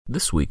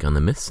This week on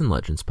the Myths and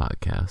Legends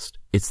podcast,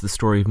 it's the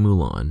story of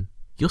Mulan.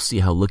 You'll see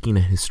how looking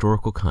at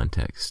historical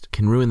context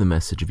can ruin the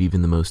message of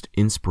even the most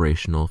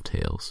inspirational of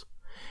tales,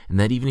 and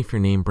that even if your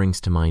name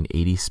brings to mind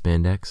 80s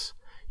spandex,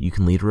 you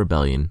can lead a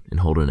rebellion and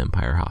hold an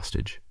empire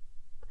hostage.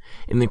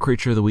 In the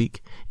Creature of the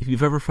Week, if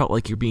you've ever felt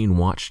like you're being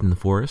watched in the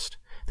forest,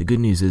 the good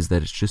news is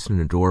that it's just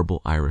an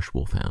adorable Irish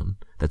wolfhound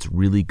that's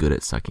really good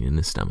at sucking in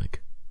his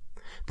stomach.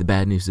 The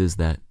bad news is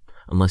that,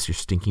 unless you're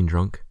stinking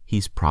drunk,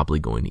 he's probably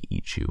going to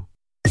eat you.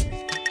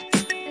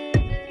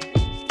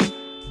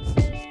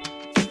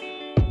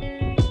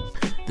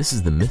 This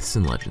is the Myths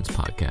and Legends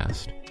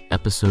podcast,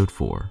 Episode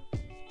 4,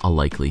 A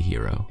Likely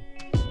Hero.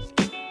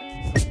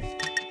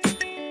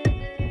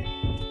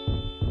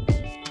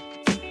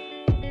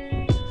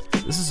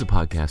 This is a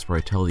podcast where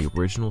I tell the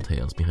original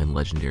tales behind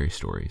legendary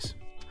stories.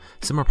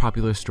 Some are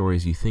popular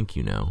stories you think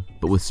you know,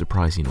 but with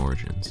surprising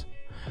origins.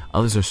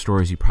 Others are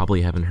stories you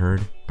probably haven't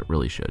heard, but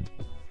really should.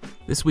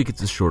 This week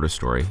it's a shorter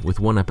story, with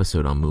one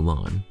episode on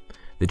Mulan,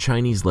 the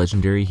Chinese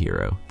legendary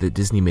hero that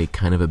Disney made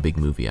kind of a big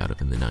movie out of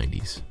in the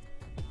 90s.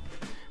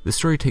 The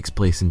story takes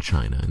place in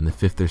China in the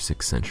 5th or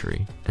 6th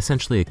century,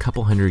 essentially a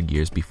couple hundred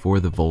years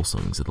before the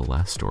Volsungs of the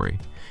last story,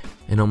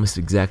 and almost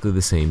exactly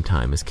the same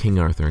time as King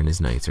Arthur and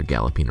his knights are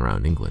galloping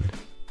around England.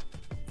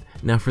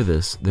 Now for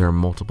this, there are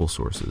multiple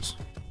sources.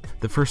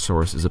 The first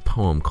source is a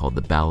poem called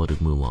The Ballad of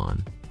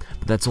Mulan,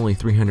 but that's only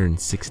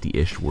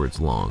 360-ish words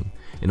long,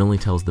 and only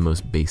tells the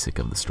most basic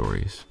of the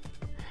stories.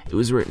 It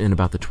was written in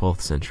about the 12th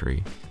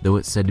century, though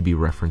it's said to be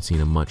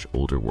referencing a much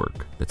older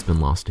work that's been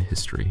lost to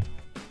history.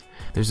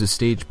 There's a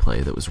stage play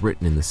that was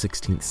written in the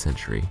 16th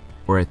century,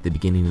 or at the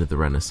beginning of the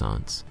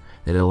Renaissance,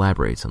 that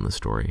elaborates on the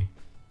story.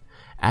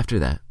 After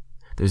that,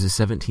 there's a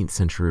 17th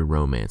century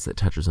romance that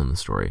touches on the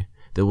story,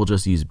 though we'll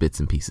just use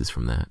bits and pieces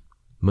from that.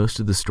 Most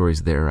of the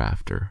stories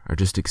thereafter are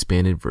just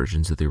expanded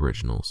versions of the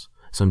originals,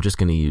 so I'm just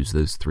going to use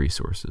those three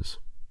sources.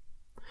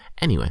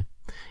 Anyway,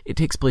 it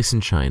takes place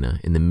in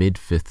China in the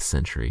mid-5th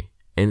century,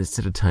 and it's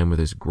at a time where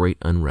there's great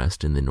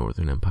unrest in the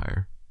Northern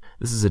Empire.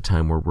 This is a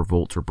time where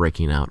revolts were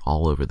breaking out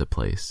all over the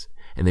place,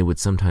 and they would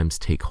sometimes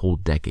take whole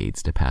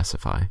decades to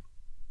pacify.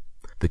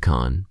 The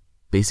Khan,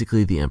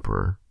 basically the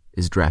emperor,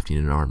 is drafting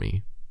an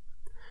army.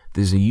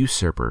 There's a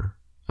usurper,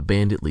 a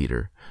bandit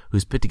leader,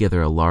 who's put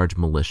together a large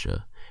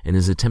militia and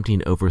is attempting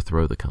to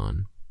overthrow the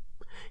Khan.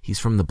 He's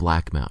from the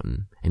Black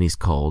Mountain, and he's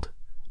called,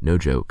 no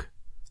joke,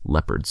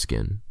 Leopard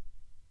Skin.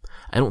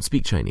 I don't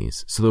speak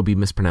Chinese, so there'll be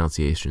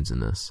mispronunciations in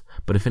this,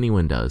 but if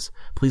anyone does,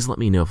 please let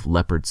me know if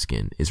Leopard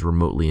Skin is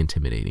remotely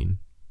intimidating.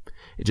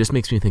 It just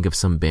makes me think of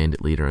some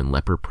bandit leader in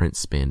leopard print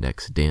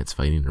spandex dance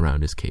fighting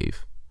around his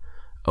cave.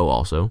 Oh,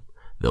 also,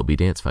 there'll be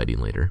dance fighting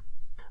later.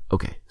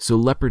 Okay, so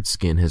Leopard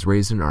Skin has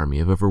raised an army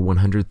of over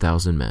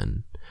 100,000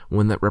 men,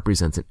 one that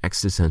represents an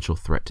existential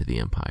threat to the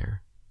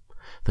empire.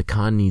 The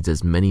Khan needs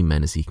as many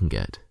men as he can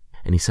get,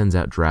 and he sends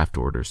out draft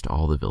orders to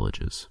all the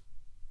villages.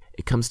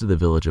 It comes to the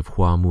village of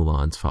Hua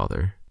Mulan's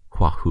father,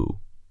 Hua Hu.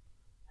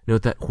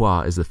 Note that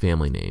Hua is the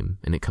family name,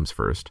 and it comes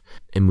first,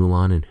 and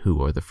Mulan and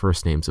Hu are the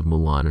first names of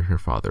Mulan and her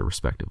father,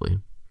 respectively.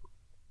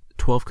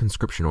 12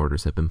 conscription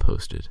orders have been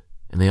posted,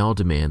 and they all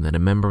demand that a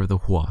member of the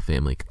Hua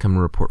family come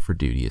and report for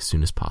duty as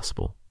soon as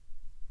possible.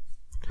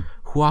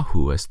 Hua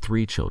Hu has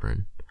 3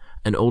 children,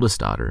 an oldest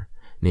daughter,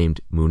 named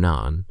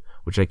Munan,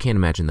 which I can't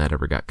imagine that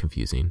ever got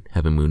confusing,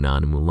 having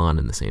Munan and Mulan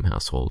in the same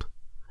household.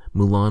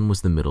 Mulan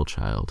was the middle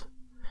child,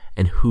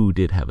 and Hu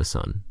did have a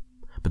son,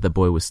 but the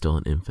boy was still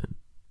an infant.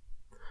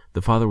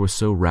 The father was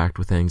so racked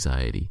with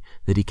anxiety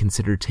that he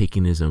considered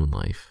taking his own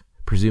life,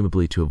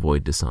 presumably to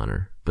avoid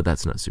dishonor, but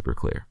that's not super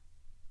clear.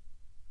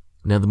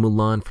 Now the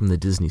Mulan from the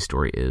Disney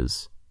story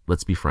is,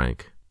 let's be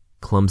frank,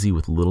 clumsy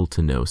with little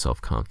to no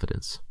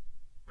self-confidence.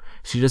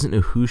 She doesn't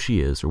know who she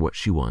is or what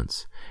she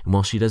wants, and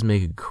while she does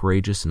make a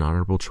courageous and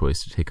honorable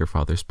choice to take her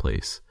father's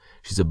place,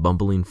 she's a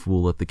bumbling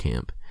fool at the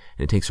camp,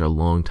 and it takes her a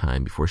long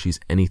time before she's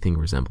anything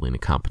resembling a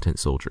competent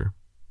soldier.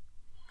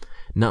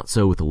 Not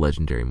so with the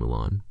legendary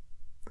Mulan.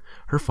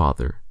 Her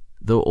father,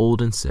 though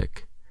old and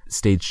sick,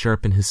 stayed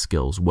sharp in his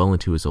skills well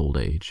into his old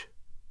age.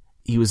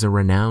 He was a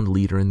renowned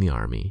leader in the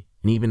army,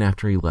 and even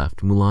after he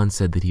left, Mulan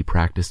said that he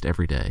practiced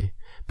every day,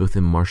 both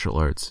in martial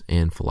arts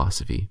and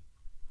philosophy.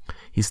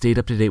 He stayed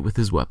up to date with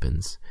his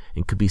weapons,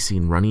 and could be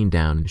seen running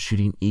down and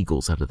shooting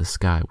eagles out of the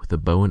sky with a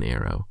bow and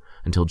arrow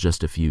until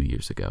just a few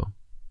years ago.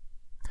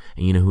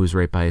 And you know who was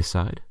right by his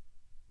side?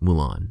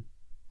 Mulan.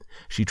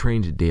 She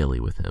trained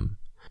daily with him,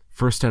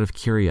 first out of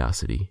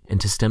curiosity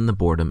and to stem the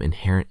boredom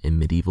inherent in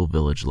medieval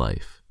village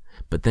life,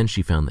 but then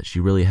she found that she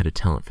really had a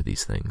talent for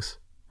these things.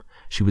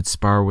 She would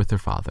spar with her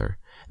father,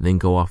 and then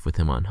go off with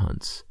him on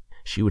hunts.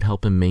 She would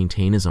help him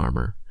maintain his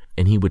armor,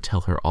 and he would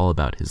tell her all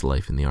about his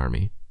life in the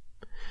army.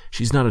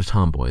 She's not a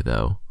tomboy,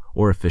 though,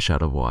 or a fish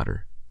out of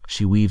water.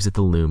 She weaves at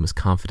the loom as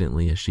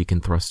confidently as she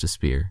can thrust a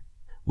spear,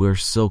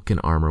 wears silk and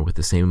armor with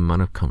the same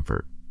amount of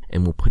comfort,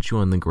 and will put you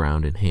on the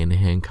ground in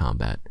hand-to-hand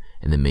combat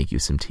and then make you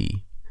some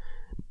tea.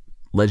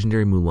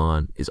 Legendary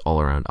Mulan is all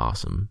around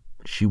awesome.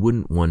 She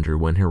wouldn't wonder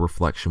when her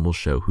reflection will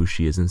show who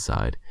she is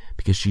inside,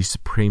 because she's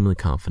supremely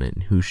confident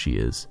in who she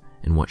is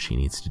and what she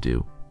needs to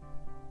do.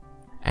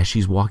 As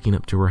she's walking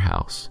up to her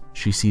house,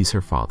 she sees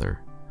her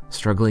father,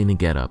 struggling to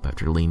get up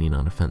after leaning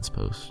on a fence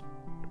post.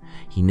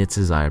 He knits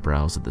his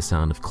eyebrows at the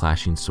sound of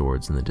clashing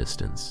swords in the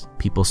distance,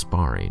 people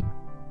sparring,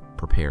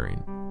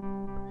 preparing.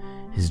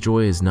 His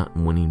joy is not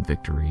in winning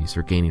victories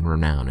or gaining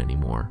renown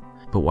anymore,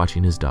 but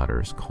watching his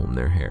daughters comb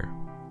their hair.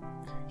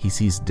 He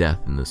sees death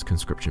in those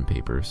conscription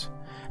papers,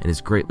 and is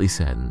greatly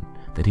saddened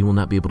that he will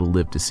not be able to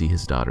live to see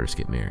his daughters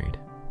get married.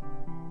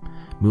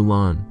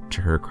 Mulan,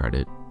 to her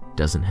credit,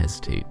 doesn't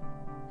hesitate.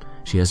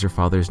 She has her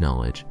father's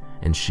knowledge,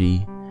 and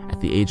she, at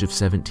the age of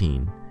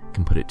 17,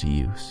 can put it to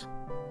use.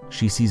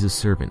 She sees a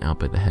servant out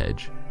by the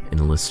hedge and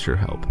enlists her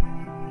help.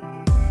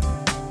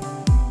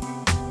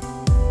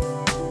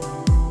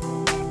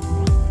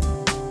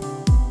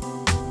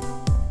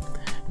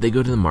 They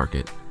go to the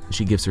market, and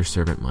she gives her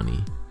servant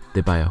money.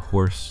 They buy a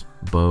horse,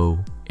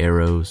 bow,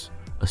 arrows,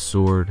 a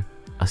sword,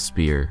 a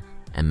spear,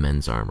 and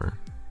men's armor.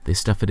 They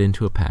stuff it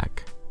into a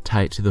pack,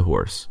 tie it to the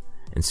horse,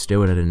 and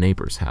stow it at a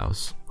neighbor's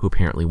house, who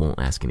apparently won't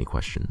ask any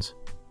questions.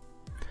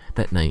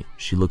 That night,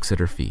 she looks at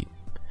her feet.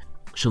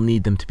 She'll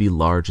need them to be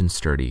large and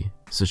sturdy,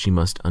 so she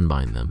must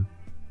unbind them.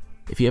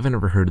 If you haven't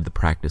ever heard of the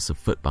practice of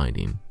foot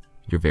binding,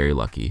 you're very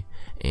lucky,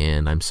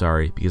 and I'm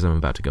sorry because I'm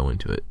about to go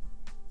into it.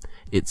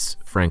 It's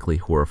frankly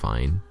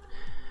horrifying.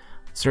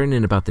 Starting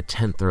in about the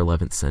 10th or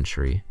 11th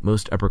century,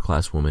 most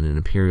upper-class women in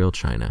Imperial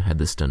China had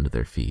this done to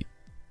their feet.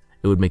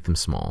 It would make them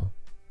small,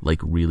 like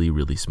really,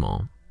 really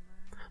small,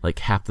 like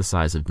half the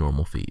size of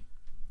normal feet.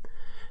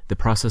 The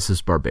process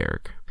is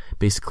barbaric.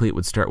 Basically, it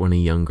would start when a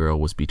young girl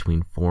was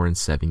between 4 and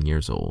 7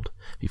 years old,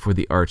 before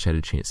the arch had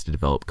a chance to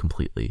develop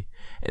completely,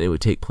 and it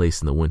would take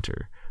place in the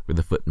winter, where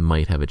the foot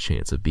might have a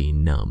chance of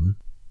being numb.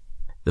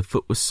 The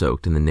foot was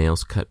soaked and the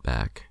nails cut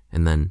back,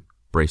 and then,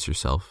 brace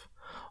yourself,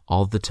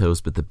 all of the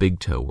toes but the big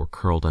toe were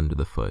curled under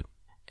the foot,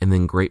 and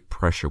then great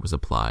pressure was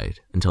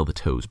applied until the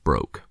toes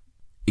broke.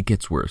 It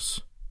gets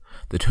worse.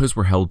 The toes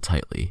were held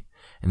tightly,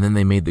 and then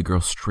they made the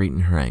girl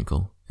straighten her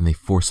ankle, and they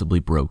forcibly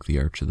broke the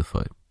arch of the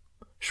foot,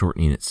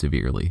 shortening it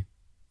severely.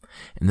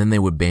 And then they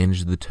would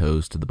bandage the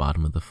toes to the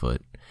bottom of the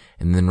foot,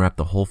 and then wrap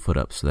the whole foot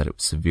up so that it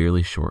was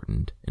severely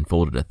shortened and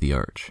folded at the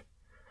arch,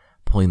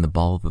 pulling the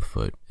ball of the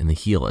foot and the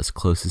heel as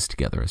close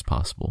together as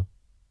possible.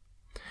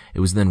 It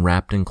was then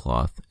wrapped in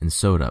cloth and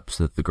sewed up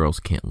so that the girls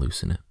can't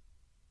loosen it.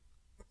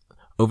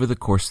 Over the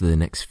course of the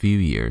next few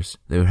years,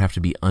 they would have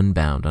to be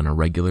unbound on a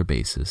regular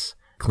basis,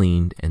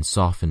 cleaned and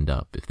softened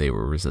up if they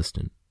were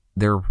resistant.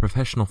 There were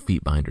professional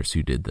feet binders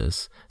who did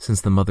this, since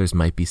the mothers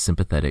might be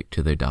sympathetic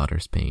to their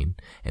daughter's pain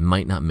and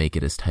might not make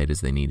it as tight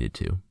as they needed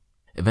to.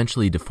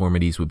 Eventually,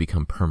 deformities would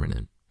become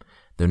permanent,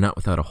 though not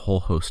without a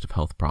whole host of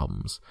health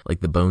problems,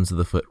 like the bones of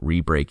the foot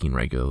re-breaking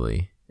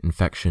regularly,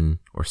 infection,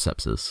 or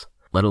sepsis,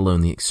 let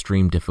alone the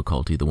extreme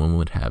difficulty the woman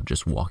would have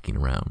just walking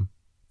around.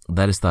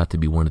 That is thought to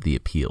be one of the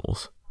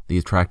appeals, the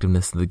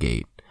attractiveness of the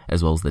gait,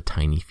 as well as the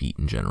tiny feet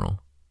in general.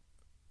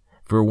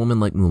 For a woman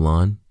like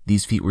Mulan,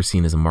 these feet were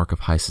seen as a mark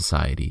of high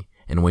society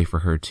and a way for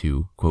her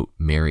to, quote,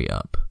 marry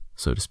up,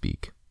 so to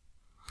speak.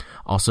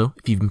 Also,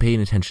 if you've been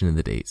paying attention to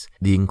the dates,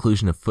 the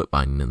inclusion of foot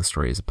binding in the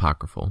story is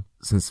apocryphal,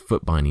 since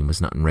foot binding was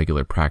not in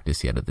regular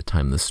practice yet at the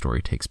time this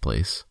story takes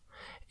place.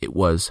 It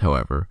was,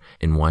 however,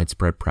 in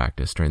widespread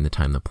practice during the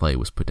time the play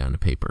was put down to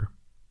paper.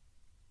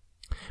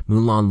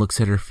 Mulan looks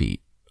at her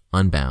feet,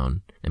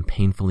 unbound, and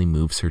painfully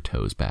moves her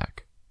toes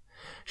back.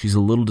 She's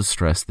a little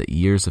distressed that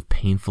years of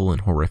painful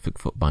and horrific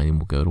foot binding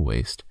will go to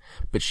waste,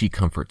 but she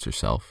comforts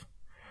herself.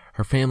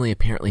 Her family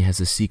apparently has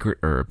a secret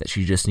herb that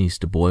she just needs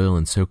to boil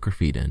and soak her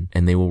feet in,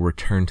 and they will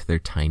return to their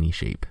tiny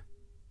shape.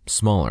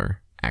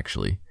 Smaller,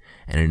 actually,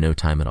 and in no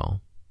time at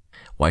all.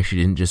 Why she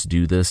didn't just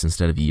do this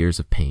instead of years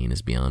of pain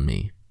is beyond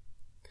me.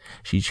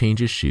 She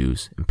changes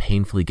shoes and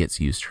painfully gets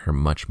used to her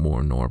much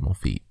more normal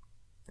feet.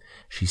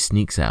 She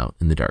sneaks out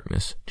in the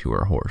darkness to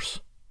her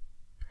horse.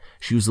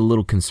 She was a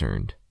little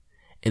concerned.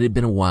 It had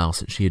been a while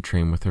since she had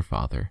trained with her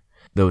father,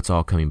 though it's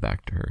all coming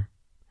back to her.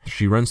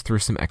 She runs through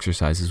some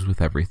exercises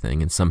with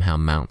everything and somehow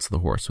mounts the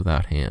horse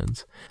without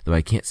hands, though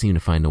I can't seem to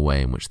find a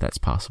way in which that's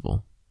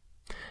possible.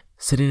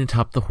 Sitting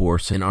atop the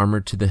horse and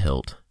armored to the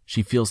hilt,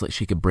 she feels like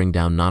she could bring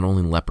down not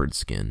only leopard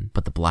skin,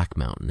 but the Black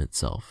Mountain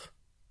itself.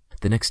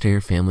 The next day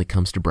her family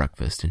comes to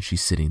breakfast and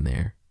she's sitting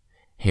there,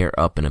 hair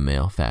up in a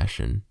male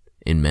fashion,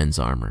 in men's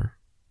armor.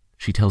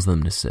 She tells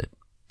them to sit.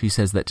 She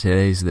says that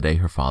today's the day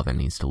her father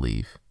needs to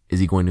leave. Is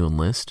he going to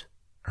enlist?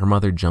 Her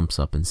mother jumps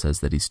up and says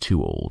that he's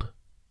too old.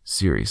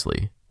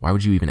 Seriously, why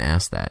would you even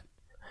ask that?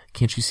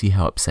 Can't you see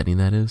how upsetting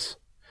that is?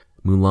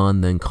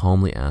 Mulan then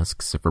calmly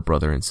asks if her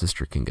brother and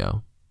sister can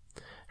go.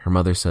 Her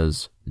mother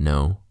says,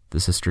 no, the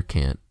sister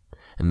can't,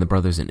 and the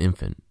brother's an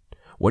infant.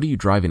 What are you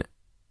driving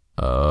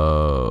at?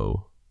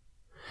 Oh.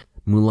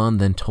 Mulan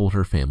then told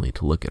her family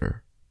to look at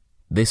her.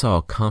 They saw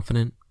a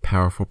confident,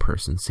 powerful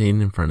person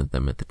sitting in front of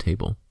them at the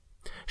table.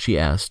 She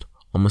asked,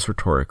 almost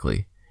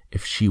rhetorically,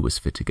 if she was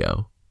fit to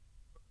go.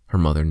 Her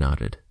mother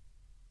nodded.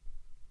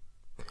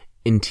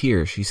 In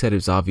tears, she said it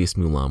was obvious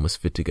Mulan was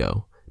fit to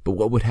go, but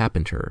what would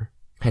happen to her?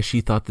 Has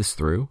she thought this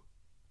through?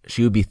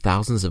 She would be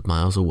thousands of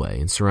miles away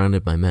and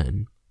surrounded by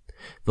men.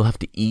 They'll have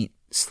to eat,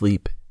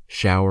 sleep,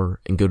 shower,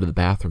 and go to the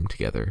bathroom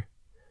together.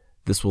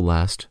 This will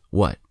last,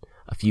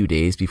 a few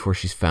days before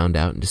she's found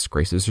out and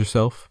disgraces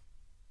herself?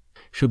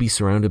 She'll be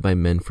surrounded by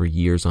men for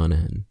years on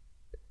end.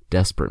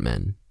 Desperate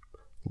men.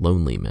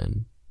 Lonely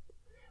men.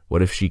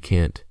 What if she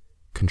can't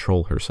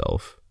control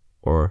herself?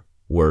 Or,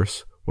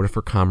 worse, what if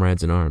her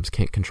comrades in arms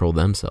can't control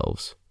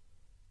themselves?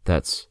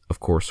 That's, of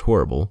course,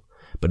 horrible,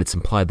 but it's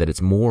implied that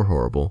it's more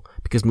horrible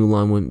because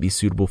Mulan wouldn't be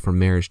suitable for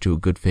marriage to a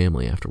good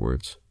family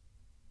afterwards.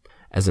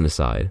 As an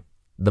aside,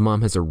 the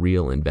mom has a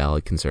real and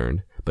valid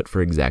concern, but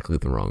for exactly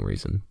the wrong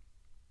reason.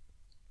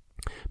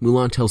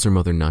 Mulan tells her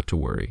mother not to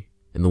worry,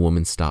 and the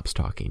woman stops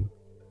talking.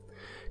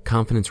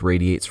 Confidence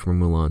radiates from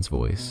Mulan's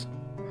voice.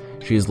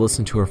 She has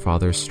listened to her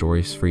father's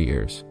stories for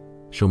years.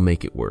 She'll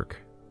make it work.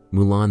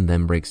 Mulan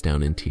then breaks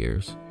down in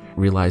tears,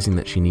 realizing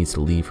that she needs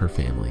to leave her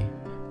family.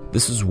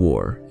 This is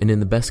war, and in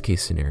the best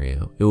case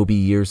scenario, it will be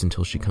years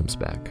until she comes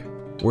back.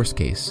 Worst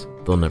case,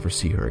 they'll never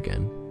see her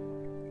again.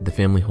 The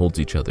family holds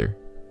each other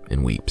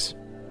and weeps.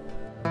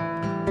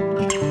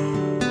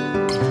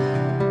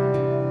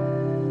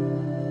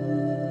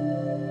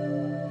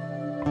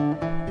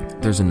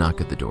 There's a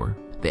knock at the door.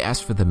 They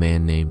ask for the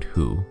man named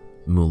Hu.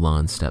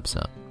 Mulan steps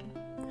up.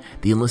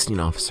 The enlisting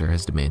officer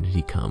has demanded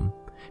he come,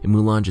 and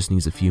Mulan just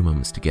needs a few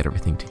moments to get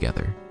everything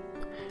together.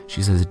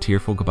 She says a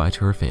tearful goodbye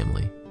to her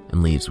family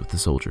and leaves with the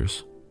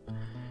soldiers.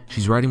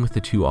 She's riding with the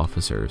two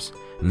officers,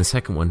 and the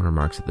second one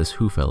remarks that this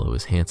Hu fellow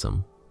is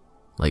handsome.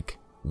 Like,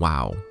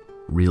 wow,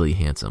 really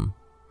handsome.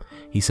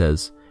 He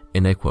says,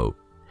 and I quote,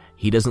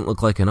 "He doesn't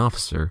look like an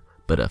officer,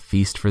 but a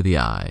feast for the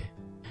eye."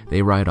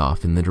 They ride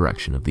off in the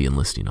direction of the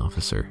enlisting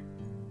officer.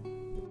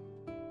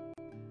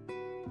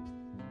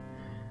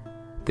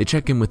 They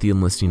check in with the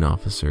enlisting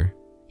officer.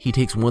 He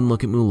takes one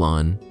look at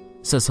Mulan,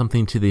 says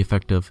something to the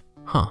effect of,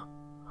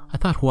 I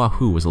thought Hua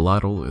Hu was a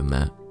lot older than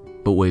that,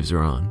 but waves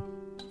her on.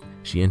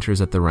 She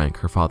enters at the rank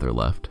her father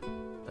left,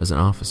 as an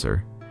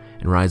officer,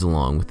 and rides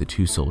along with the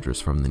two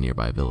soldiers from the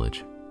nearby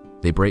village.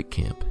 They break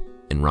camp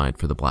and ride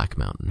for the Black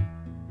Mountain.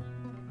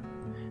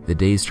 The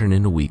days turn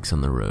into weeks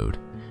on the road,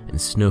 and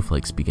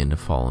snowflakes begin to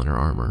fall on her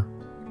armor.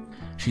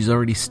 She's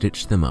already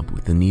stitched them up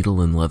with the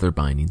needle and leather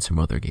bindings her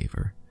mother gave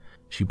her.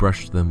 She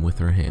brushed them with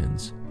her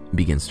hands and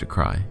begins to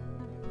cry.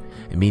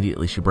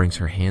 Immediately she brings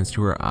her hands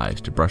to her eyes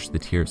to brush the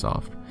tears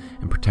off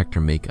and protect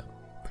her makeup,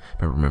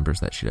 but remembers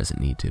that she doesn't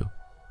need to.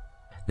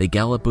 They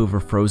gallop over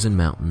frozen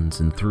mountains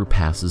and through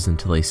passes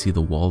until they see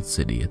the walled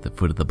city at the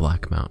foot of the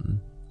Black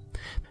Mountain.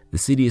 The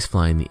city is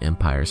flying the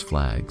Empire's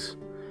flags,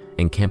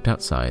 and camped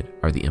outside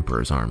are the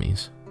Emperor's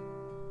armies.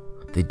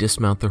 They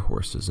dismount their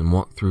horses and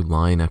walk through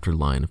line after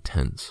line of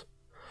tents.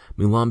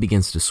 Mulan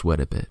begins to sweat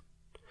a bit.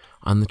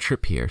 On the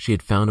trip here, she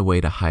had found a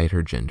way to hide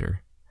her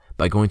gender,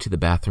 by going to the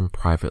bathroom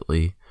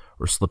privately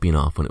or slipping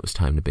off when it was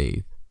time to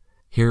bathe.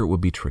 Here it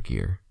would be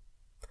trickier.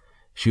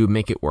 She would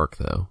make it work,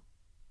 though.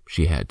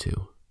 She had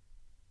to.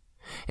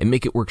 And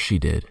make it work she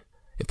did.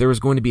 If there was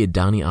going to be a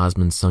Donny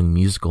Osmond-sung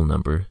musical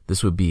number,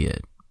 this would be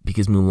it,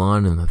 because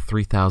Mulan and the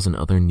 3,000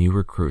 other new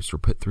recruits were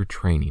put through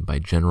training by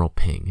General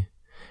Ping,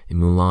 and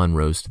Mulan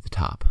rose to the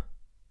top.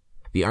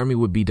 The army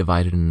would be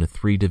divided into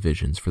 3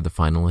 divisions for the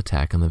final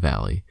attack on the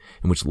valley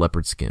in which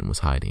Leopard Skin was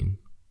hiding.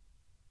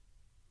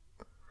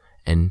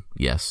 And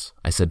yes,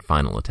 I said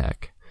final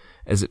attack.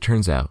 As it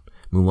turns out,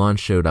 Mulan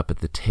showed up at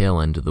the tail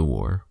end of the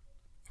war.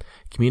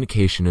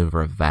 Communication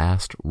over a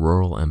vast,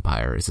 rural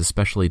empire is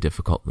especially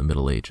difficult in the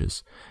Middle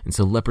Ages, and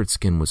so Leopard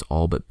Skin was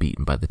all but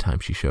beaten by the time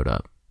she showed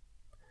up.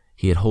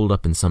 He had holed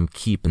up in some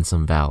keep in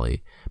some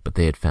valley, but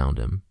they had found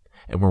him,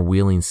 and were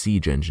wheeling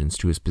siege engines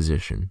to his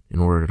position in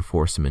order to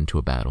force him into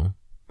a battle.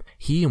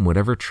 He and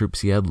whatever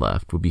troops he had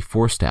left would be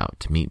forced out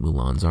to meet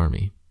Mulan's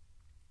army.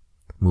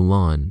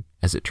 Mulan,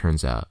 as it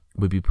turns out,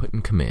 would be put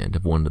in command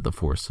of one of the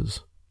forces.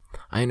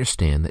 I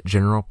understand that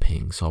General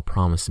Ping saw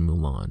promise in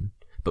Mulan,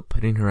 but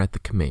putting her at the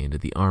command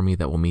of the army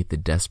that will meet the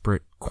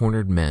desperate,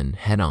 cornered men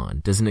head-on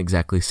doesn't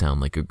exactly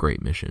sound like a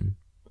great mission.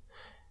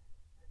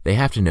 They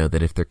have to know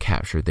that if they're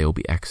captured, they will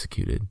be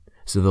executed,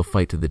 so they'll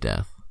fight to the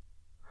death.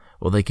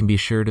 While they can be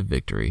assured of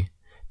victory,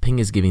 Ping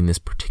is giving this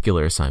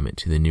particular assignment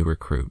to the new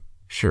recruit.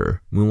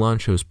 Sure, Mulan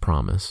shows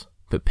promise,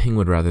 but Ping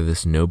would rather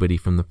this nobody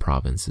from the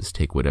provinces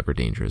take whatever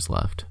danger is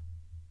left.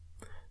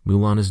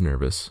 Mulan is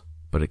nervous,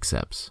 but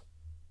accepts,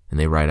 and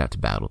they ride out to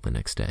battle the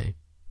next day.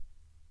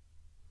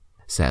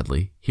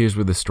 Sadly, here's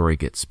where the story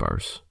gets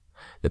sparse.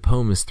 The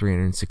poem is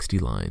 360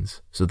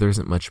 lines, so there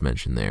isn't much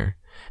mention there,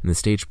 and the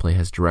stage play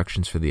has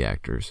directions for the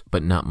actors,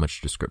 but not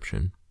much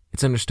description.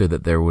 It's understood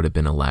that there would have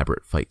been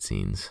elaborate fight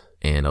scenes,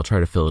 and I'll try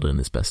to fill it in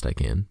as best I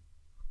can.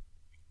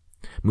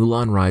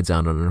 Mulan rides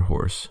out on her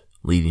horse,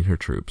 leading her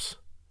troops.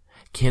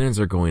 Cannons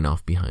are going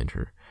off behind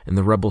her, and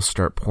the rebels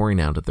start pouring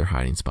out of their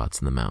hiding spots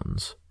in the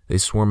mountains. They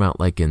swarm out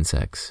like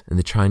insects, and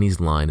the Chinese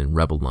line and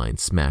rebel line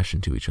smash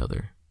into each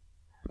other.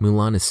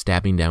 Mulan is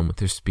stabbing down with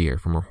her spear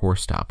from her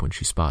horse top when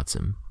she spots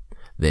him.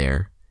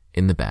 There,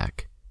 in the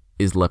back,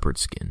 is Leopard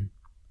Skin.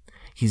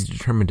 He's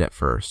determined at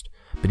first,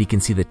 but he can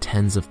see the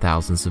tens of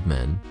thousands of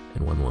men,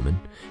 and one woman,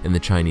 in the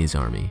Chinese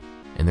army,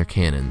 and their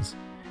cannons,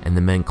 and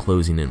the men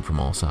closing in from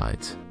all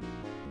sides.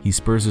 He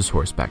spurs his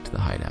horse back to the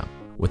hideout.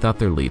 Without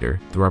their leader,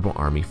 the rebel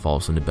army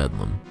falls into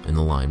bedlam, and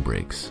the line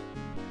breaks.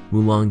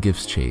 Mulan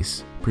gives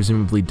chase,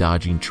 presumably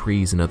dodging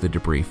trees and other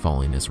debris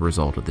falling as a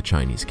result of the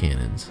Chinese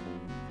cannons.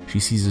 She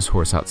sees his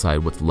horse outside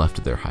what's left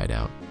of their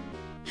hideout.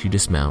 She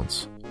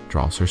dismounts,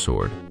 draws her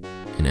sword,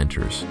 and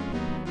enters.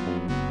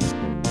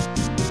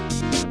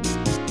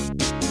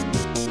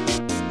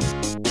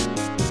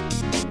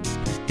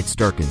 It's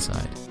dark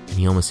inside, and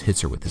he almost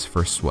hits her with his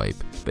first swipe,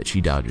 but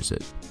she dodges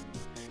it.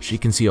 She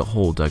can see a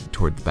hole dug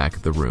toward the back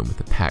of the room with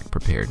a pack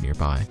prepared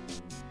nearby.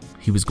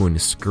 He was going to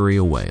scurry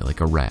away like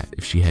a rat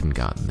if she hadn't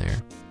gotten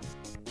there.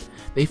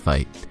 They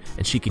fight,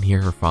 and she can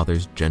hear her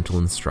father's gentle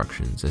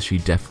instructions as she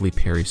deftly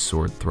parries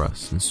sword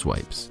thrusts and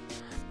swipes,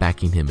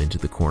 backing him into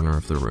the corner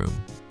of the room.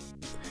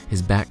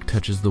 His back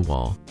touches the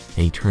wall,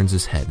 and he turns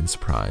his head in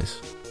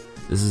surprise.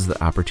 This is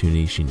the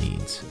opportunity she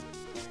needs.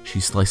 She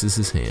slices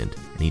his hand,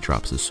 and he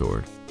drops his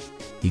sword.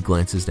 He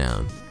glances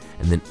down,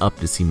 and then up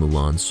to see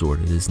Mulan's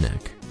sword at his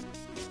neck.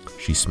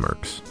 She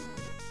smirks.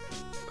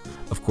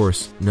 Of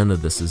course, none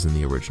of this is in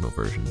the original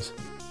versions.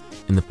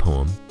 In the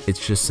poem,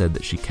 it's just said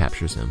that she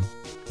captures him,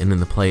 and in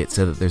the play it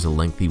said that there's a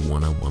lengthy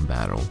one-on-one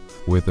battle,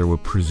 where there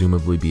would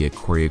presumably be a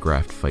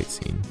choreographed fight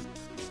scene.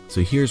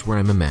 So here's where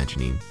I'm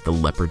imagining the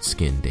leopard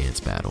skin dance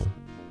battle.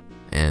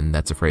 And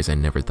that's a phrase I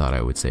never thought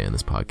I would say on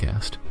this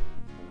podcast.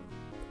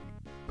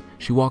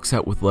 She walks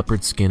out with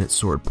leopard skin at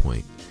sword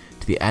point,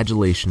 to the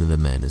adulation of the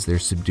men as they're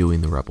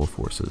subduing the rebel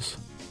forces.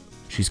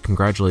 She's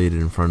congratulated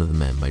in front of the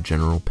men by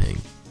General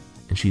Ping,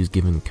 and she is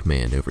given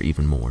command over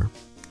even more.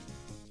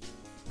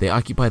 They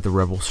occupy the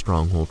rebel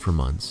stronghold for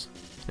months,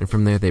 and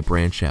from there they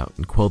branch out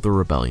and quell the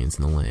rebellions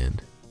in the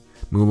land,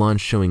 Mulan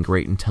showing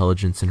great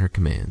intelligence in her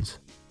commands.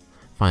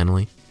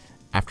 Finally,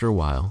 after a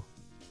while,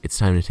 it's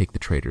time to take the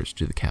traitors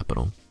to the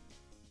capital.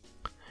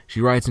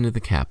 She rides into the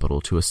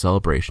capital to a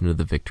celebration of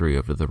the victory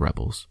over the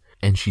rebels,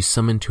 and she's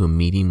summoned to a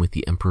meeting with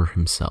the Emperor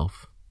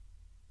himself.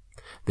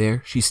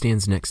 There, she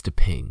stands next to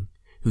Ping,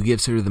 who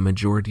gives her the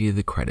majority of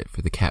the credit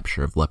for the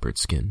capture of leopard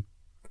skin.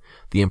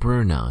 The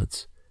Emperor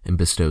nods and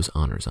bestows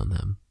honors on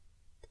them.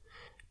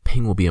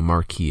 Ping will be a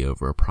marquis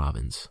over a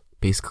province,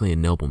 basically a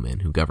nobleman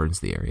who governs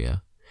the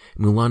area.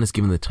 Mulan is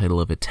given the title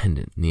of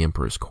attendant in the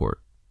Emperor's court,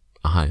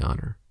 a high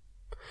honor.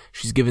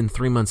 She's given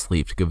 3 months'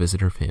 leave to go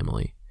visit her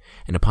family,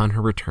 and upon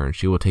her return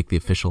she will take the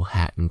official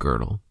hat and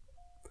girdle.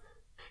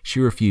 She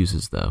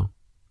refuses, though.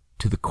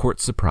 To the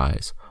court's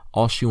surprise,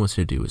 all she wants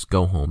to do is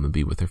go home and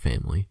be with her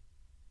family.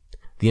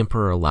 The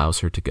Emperor allows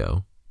her to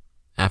go.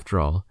 After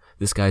all,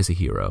 this guy's a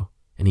hero,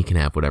 and he can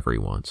have whatever he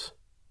wants.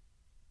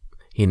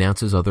 He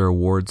announces other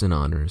awards and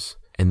honors,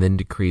 and then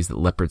decrees that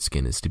leopard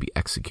skin is to be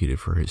executed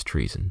for his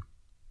treason.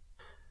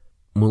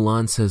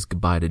 Mulan says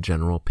goodbye to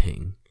General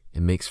Ping,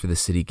 and makes for the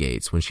city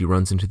gates when she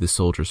runs into the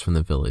soldiers from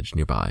the village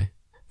nearby,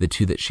 the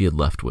 2 that she had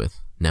left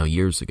with, now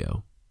years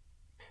ago.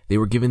 They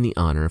were given the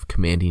honor of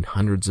commanding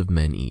hundreds of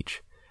men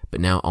each, but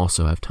now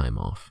also have time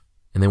off,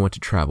 and they want to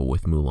travel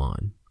with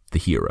Mulan, the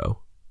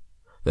hero.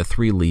 The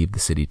 3 leave the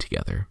city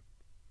together.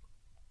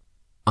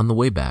 On the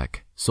way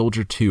back,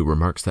 Soldier 2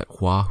 remarks that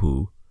Hua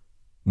Hu,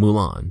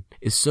 Mulan,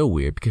 is so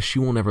weird because she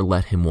won't ever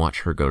let him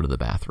watch her go to the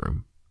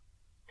bathroom.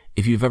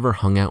 If you've ever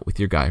hung out with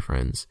your guy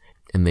friends,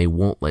 and they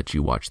won't let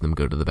you watch them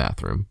go to the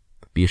bathroom,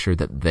 be assured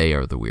that they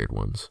are the weird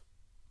ones.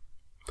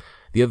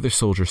 The other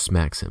soldier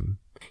smacks him.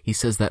 He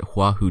says that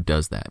Hua Hu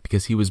does that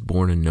because he was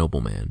born a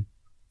nobleman.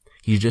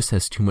 He just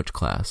has too much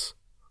class.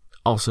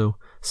 Also,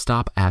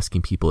 stop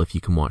asking people if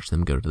you can watch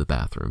them go to the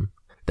bathroom.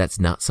 That's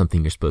not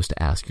something you're supposed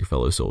to ask your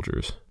fellow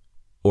soldiers.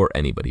 Or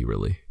anybody,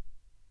 really.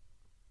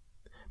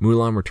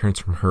 Mulan returns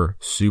from her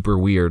super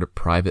weird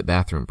private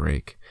bathroom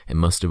break and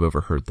must have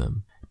overheard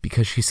them,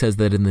 because she says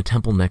that in the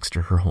temple next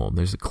to her home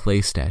there's a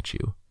clay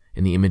statue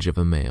in the image of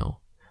a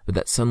male, but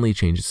that suddenly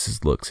changes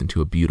his looks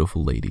into a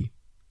beautiful lady.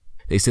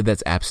 They said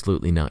that's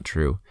absolutely not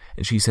true,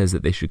 and she says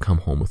that they should come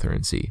home with her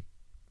and see.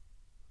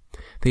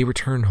 They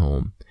return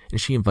home,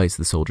 and she invites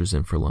the soldiers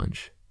in for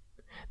lunch.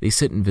 They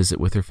sit and visit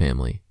with her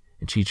family,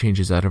 and she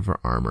changes out of her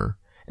armor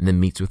and then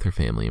meets with her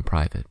family in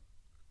private.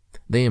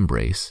 They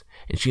embrace,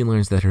 and she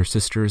learns that her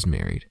sister is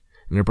married,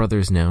 and her brother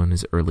is now in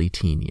his early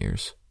teen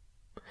years.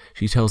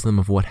 She tells them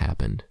of what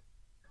happened.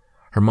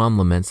 Her mom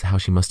laments how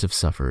she must have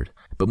suffered,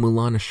 but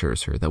Mulan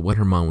assures her that what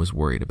her mom was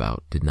worried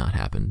about did not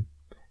happen.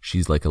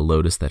 She's like a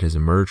lotus that has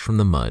emerged from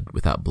the mud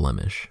without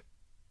blemish.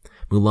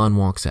 Mulan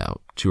walks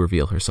out to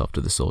reveal herself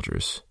to the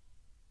soldiers.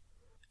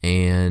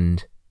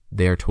 And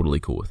they are totally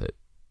cool with it.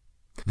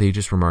 They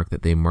just remark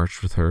that they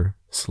marched with her,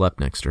 slept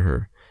next to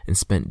her, and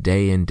spent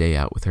day in, day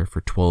out with her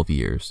for 12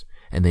 years,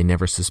 and they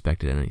never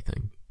suspected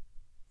anything.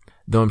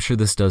 Though I'm sure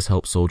this does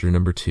help Soldier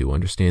Number 2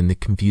 understand the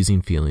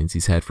confusing feelings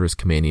he's had for his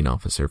commanding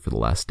officer for the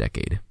last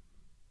decade.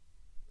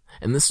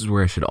 And this is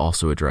where I should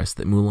also address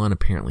that Mulan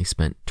apparently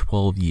spent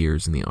 12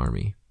 years in the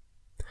army.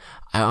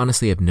 I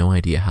honestly have no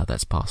idea how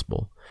that's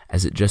possible,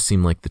 as it just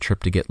seemed like the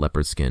trip to get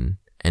leopard skin,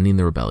 ending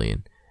the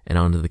rebellion, and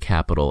onto the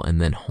capital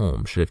and then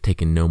home should have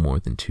taken no more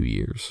than 2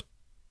 years.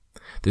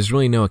 There's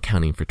really no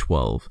accounting for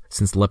 12,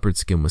 since Leopard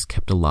Skin was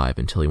kept alive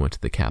until he went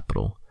to the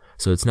capital,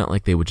 so it's not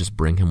like they would just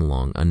bring him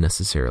along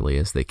unnecessarily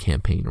as they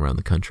campaign around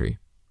the country.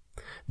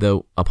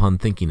 Though, upon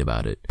thinking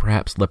about it,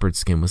 perhaps Leopard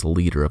Skin was a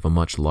leader of a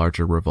much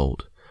larger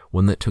revolt,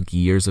 one that took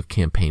years of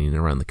campaigning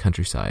around the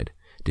countryside,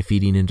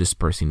 defeating and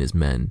dispersing his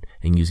men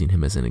and using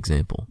him as an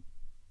example.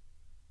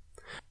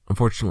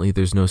 Unfortunately,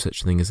 there's no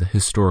such thing as a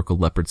historical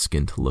Leopard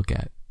Skin to look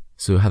at,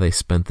 so how they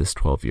spent this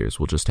 12 years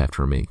will just have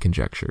to remain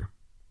conjecture.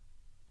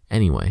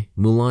 Anyway,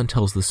 Mulan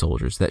tells the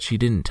soldiers that she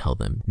didn't tell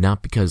them,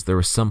 not because there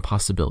was some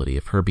possibility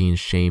of her being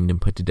shamed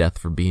and put to death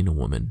for being a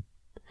woman.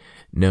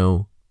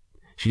 No,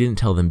 she didn't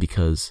tell them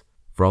because,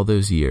 for all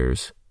those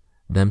years,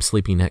 them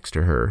sleeping next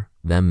to her,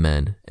 them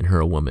men, and her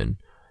a woman,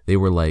 they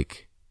were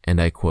like,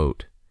 and I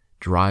quote,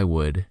 dry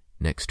wood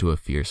next to a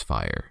fierce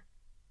fire.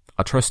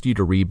 I'll trust you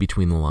to read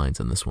between the lines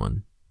on this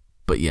one.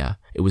 But yeah,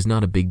 it was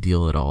not a big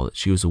deal at all that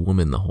she was a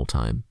woman the whole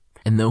time,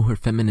 and though her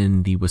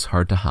femininity was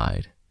hard to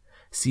hide,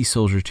 see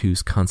Soldier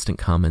 2's constant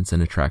comments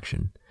and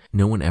attraction,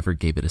 no one ever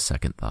gave it a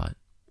second thought.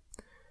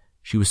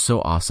 She was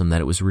so awesome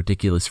that it was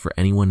ridiculous for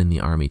anyone in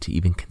the army to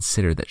even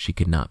consider that she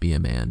could not be a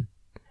man.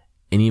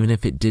 And even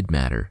if it did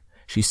matter,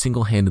 she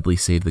single-handedly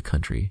saved the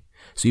country,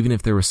 so even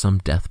if there was some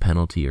death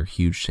penalty or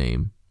huge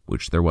shame,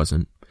 which there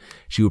wasn't,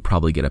 she would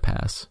probably get a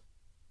pass.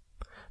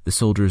 The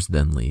soldiers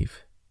then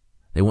leave.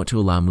 They want to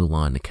allow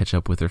Mulan to catch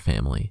up with her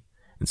family,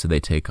 and so they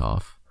take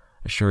off,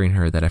 assuring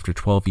her that after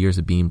 12 years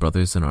of being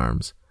brothers in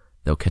arms,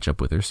 they'll catch up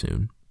with her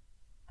soon.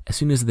 As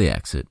soon as they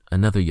exit,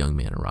 another young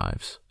man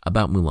arrives,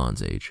 about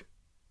Mulan's age.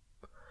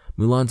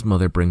 Mulan's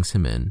mother brings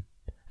him in,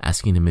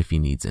 asking him if he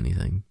needs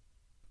anything.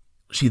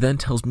 She then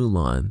tells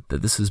Mulan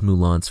that this is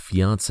Mulan's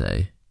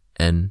fiancé,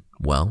 and,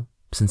 well,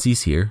 since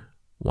he's here,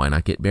 why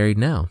not get married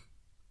now?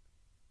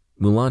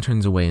 Mulan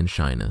turns away in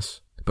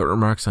shyness, but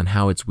remarks on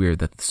how it's weird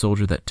that the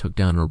soldier that took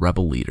down a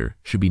rebel leader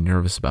should be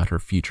nervous about her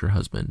future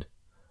husband,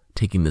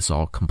 taking this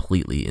all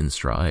completely in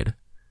stride.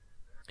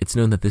 It's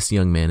known that this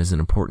young man is an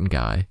important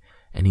guy,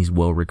 and he's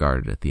well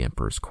regarded at the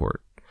Emperor's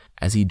court,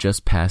 as he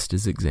just passed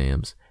his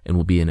exams and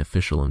will be an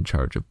official in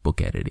charge of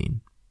book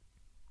editing.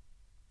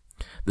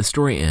 The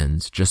story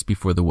ends just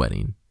before the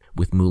wedding,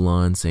 with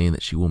Mulan saying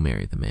that she will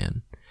marry the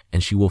man,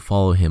 and she will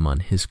follow him on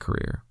his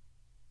career.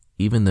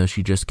 Even though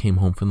she just came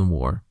home from the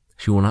war,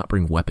 she will not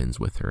bring weapons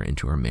with her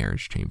into her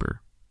marriage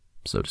chamber,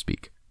 so to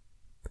speak.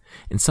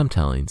 In some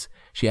tellings,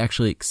 she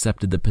actually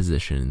accepted the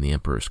position in the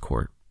Emperor's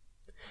court.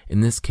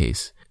 In this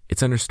case,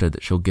 it's understood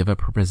that she'll give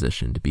up her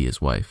position to be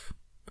his wife.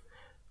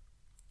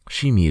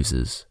 She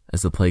muses,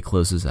 as the play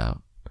closes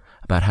out,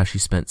 about how she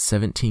spent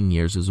 17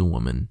 years as a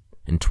woman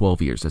and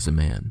 12 years as a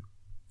man.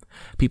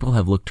 People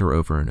have looked her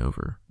over and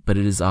over, but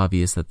it is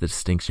obvious that the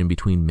distinction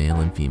between male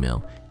and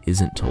female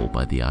isn't told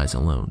by the eyes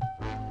alone.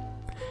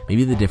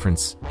 Maybe the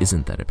difference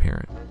isn't that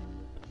apparent.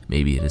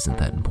 Maybe it isn't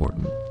that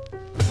important.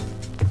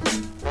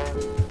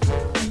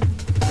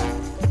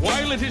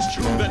 While it is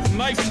true that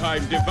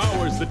nighttime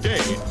devours the day,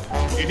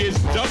 it is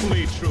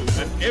doubly true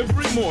that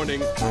every morning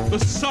the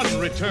sun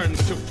returns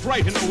to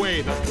frighten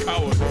away the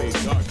cowardly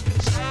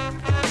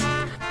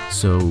darkness.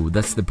 So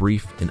that's the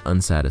brief and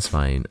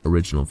unsatisfying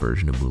original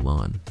version of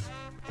Mulan.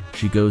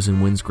 She goes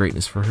and wins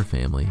greatness for her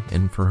family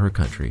and for her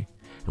country,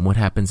 and what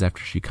happens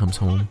after she comes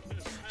home?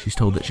 She's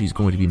told that she's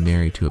going to be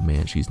married to a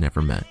man she's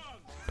never met.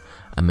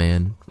 A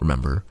man,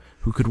 remember,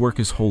 who could work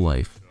his whole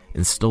life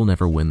and still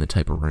never win the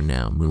type of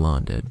renown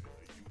Mulan did.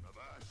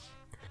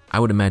 I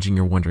would imagine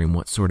you're wondering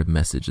what sort of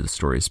message the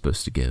story is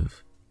supposed to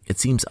give. It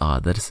seems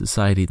odd that a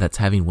society that's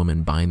having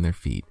women bind their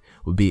feet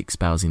would be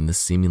espousing this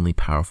seemingly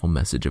powerful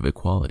message of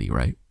equality,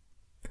 right?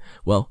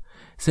 Well,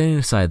 setting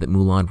aside that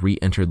Mulan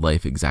re-entered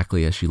life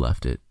exactly as she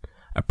left it,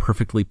 a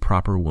perfectly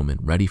proper woman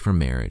ready for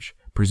marriage,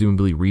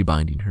 presumably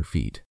rebinding her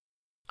feet.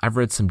 I've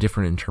read some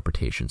different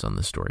interpretations on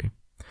this story.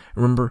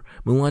 Remember,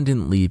 Mulan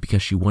didn't leave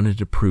because she wanted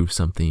to prove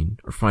something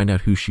or find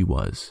out who she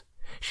was.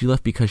 She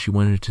left because she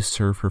wanted to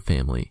serve her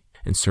family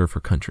and serve her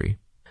country.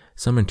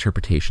 Some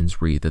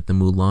interpretations read that the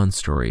Mulan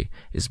story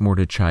is more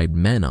to chide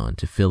men on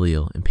to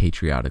filial and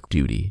patriotic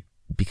duty,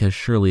 because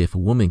surely if a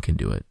woman can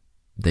do it,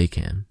 they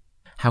can.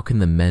 How can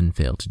the men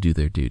fail to do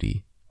their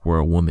duty where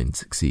a woman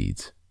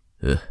succeeds?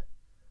 Ugh.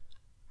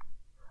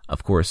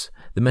 Of course,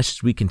 the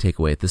message we can take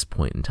away at this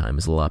point in time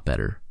is a lot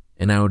better,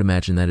 and I would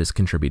imagine that has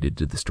contributed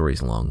to the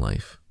story's long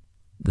life.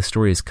 The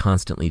story is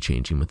constantly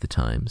changing with the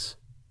times.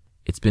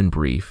 It's been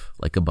brief,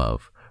 like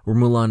above, where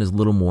Mulan is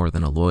little more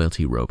than a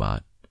loyalty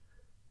robot.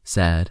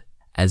 Sad,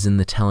 as in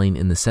the telling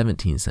in the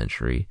 17th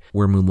century,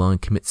 where Mulan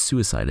commits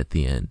suicide at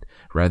the end,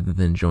 rather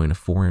than join a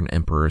foreign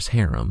emperor's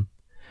harem,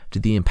 to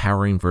the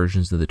empowering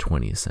versions of the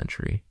 20th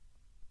century.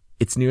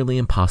 It's nearly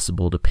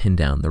impossible to pin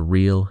down the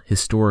real,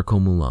 historical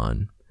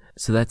Mulan,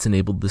 so that's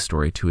enabled the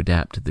story to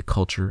adapt to the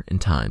culture and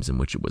times in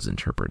which it was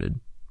interpreted.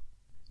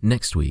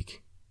 Next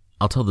week,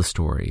 I'll tell the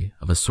story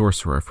of a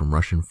sorcerer from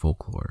Russian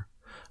folklore,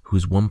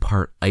 who's one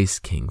part Ice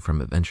King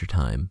from Adventure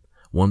Time,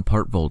 one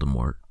part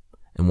Voldemort,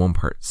 and one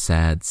part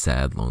sad,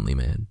 sad, lonely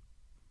man.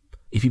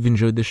 If you've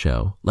enjoyed the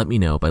show, let me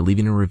know by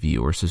leaving a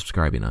review or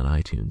subscribing on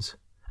iTunes.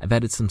 I've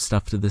added some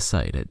stuff to this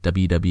site at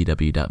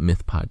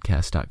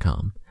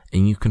www.mythpodcast.com,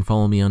 and you can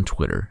follow me on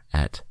Twitter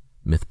at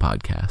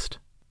mythpodcast.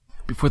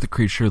 Before the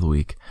Creature of the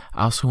Week,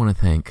 I also want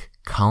to thank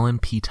Colin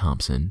P.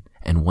 Thompson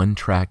and One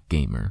Track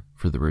Gamer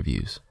for the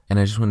reviews. And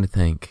I just want to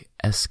thank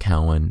S.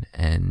 Cowan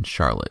and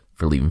Charlotte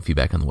for leaving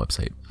feedback on the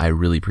website. I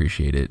really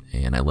appreciate it,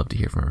 and I love to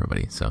hear from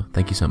everybody, so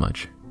thank you so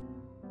much.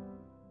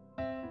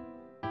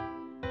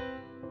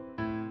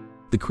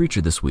 The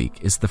creature this week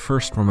is the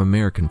first from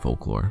American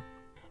folklore.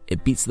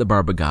 It beats the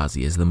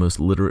Barbagazi as the most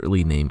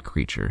literally named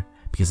creature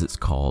because it's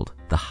called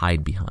the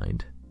Hide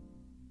Behind.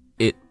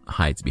 It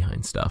hides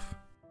behind stuff.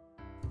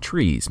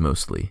 Trees,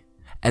 mostly,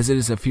 as it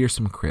is a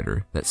fearsome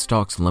critter that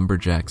stalks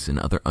lumberjacks and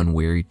other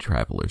unwary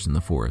travelers in the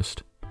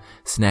forest,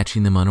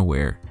 snatching them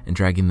unaware and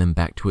dragging them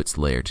back to its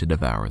lair to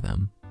devour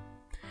them.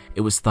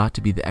 It was thought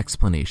to be the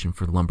explanation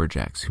for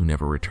lumberjacks who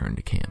never returned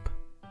to camp.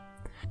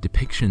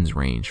 Depictions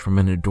range from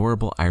an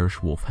adorable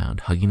Irish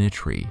wolfhound hugging a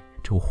tree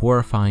to a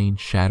horrifying,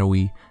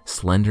 shadowy,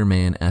 Slender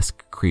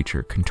Man-esque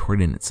creature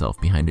contorting itself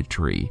behind a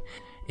tree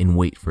in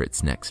wait for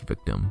its next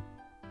victim.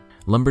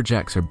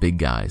 Lumberjacks are big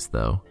guys,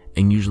 though,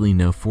 and usually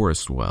know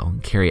forest well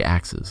and carry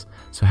axes,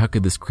 so how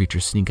could this creature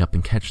sneak up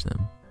and catch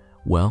them?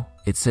 Well,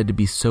 it's said to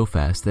be so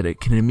fast that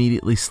it can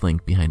immediately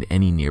slink behind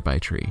any nearby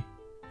tree.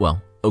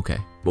 Well, okay,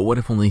 but what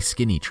if only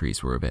skinny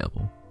trees were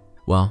available?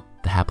 Well,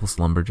 the hapless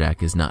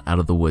lumberjack is not out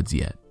of the woods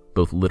yet,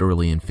 both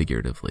literally and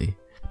figuratively,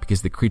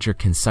 because the creature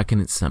can suck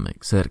in its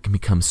stomach so that it can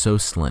become so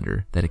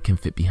slender that it can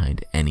fit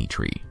behind any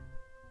tree.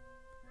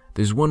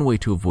 There's one way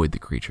to avoid the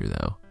creature,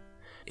 though.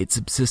 It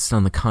subsists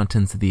on the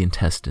contents of the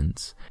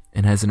intestines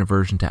and has an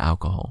aversion to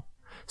alcohol.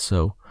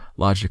 So,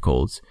 logic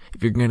holds,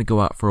 if you're going to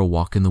go out for a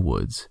walk in the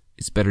woods,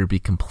 it's better to be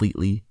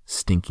completely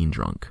stinking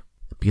drunk,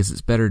 because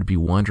it's better to be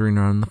wandering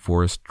around the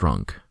forest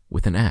drunk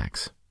with an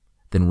axe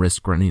than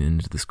risk running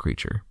into this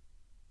creature.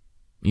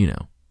 You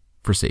know,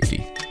 for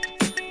safety.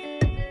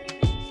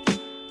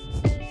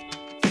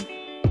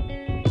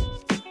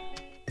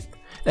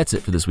 That's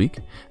it for this week.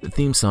 The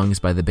theme song is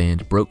by the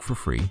band Broke for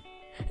Free,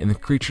 and the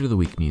Creature of the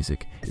Week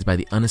music is by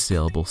the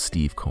unassailable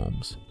Steve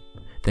Combs.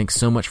 Thanks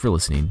so much for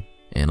listening,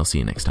 and I'll see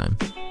you next time.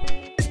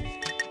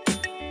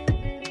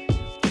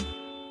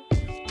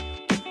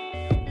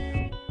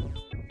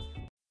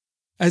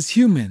 As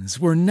humans,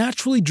 we're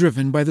naturally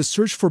driven by the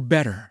search for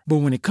better. But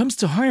when it comes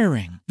to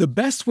hiring, the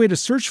best way to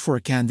search for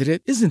a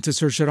candidate isn't to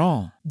search at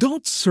all.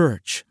 Don't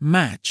search,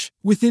 match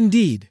with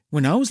Indeed.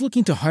 When I was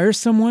looking to hire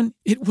someone,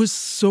 it was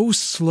so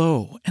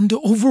slow and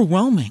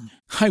overwhelming.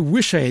 I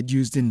wish I had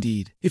used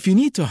Indeed. If you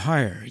need to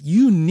hire,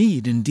 you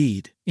need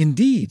Indeed.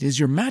 Indeed is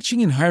your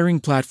matching and hiring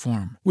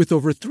platform with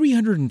over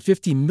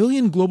 350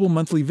 million global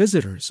monthly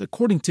visitors,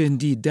 according to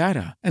Indeed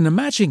data, and a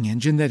matching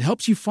engine that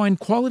helps you find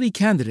quality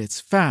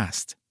candidates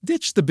fast.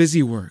 Ditch the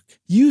busy work.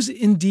 Use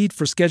Indeed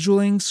for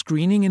scheduling,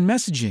 screening, and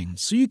messaging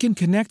so you can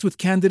connect with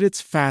candidates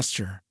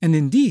faster. And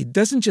Indeed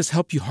doesn't just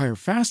help you hire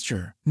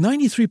faster.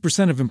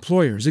 93% of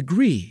employers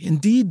agree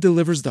Indeed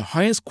delivers the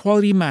highest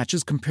quality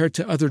matches compared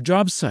to other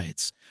job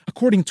sites,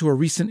 according to a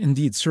recent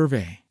Indeed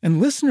survey.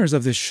 And listeners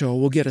of this show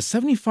will get a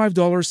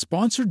 $75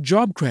 sponsored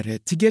job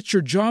credit to get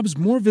your jobs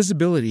more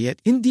visibility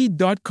at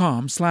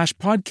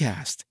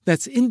Indeed.com/podcast.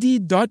 That's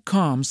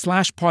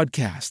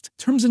Indeed.com/podcast.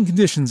 Terms and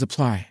conditions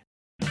apply.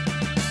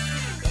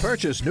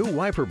 Purchase new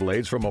wiper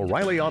blades from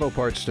O'Reilly Auto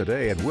Parts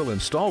today and we'll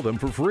install them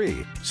for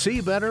free.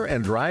 See better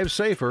and drive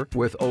safer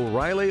with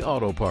O'Reilly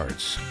Auto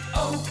Parts.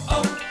 Oh,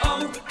 oh,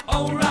 oh,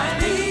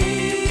 O'Reilly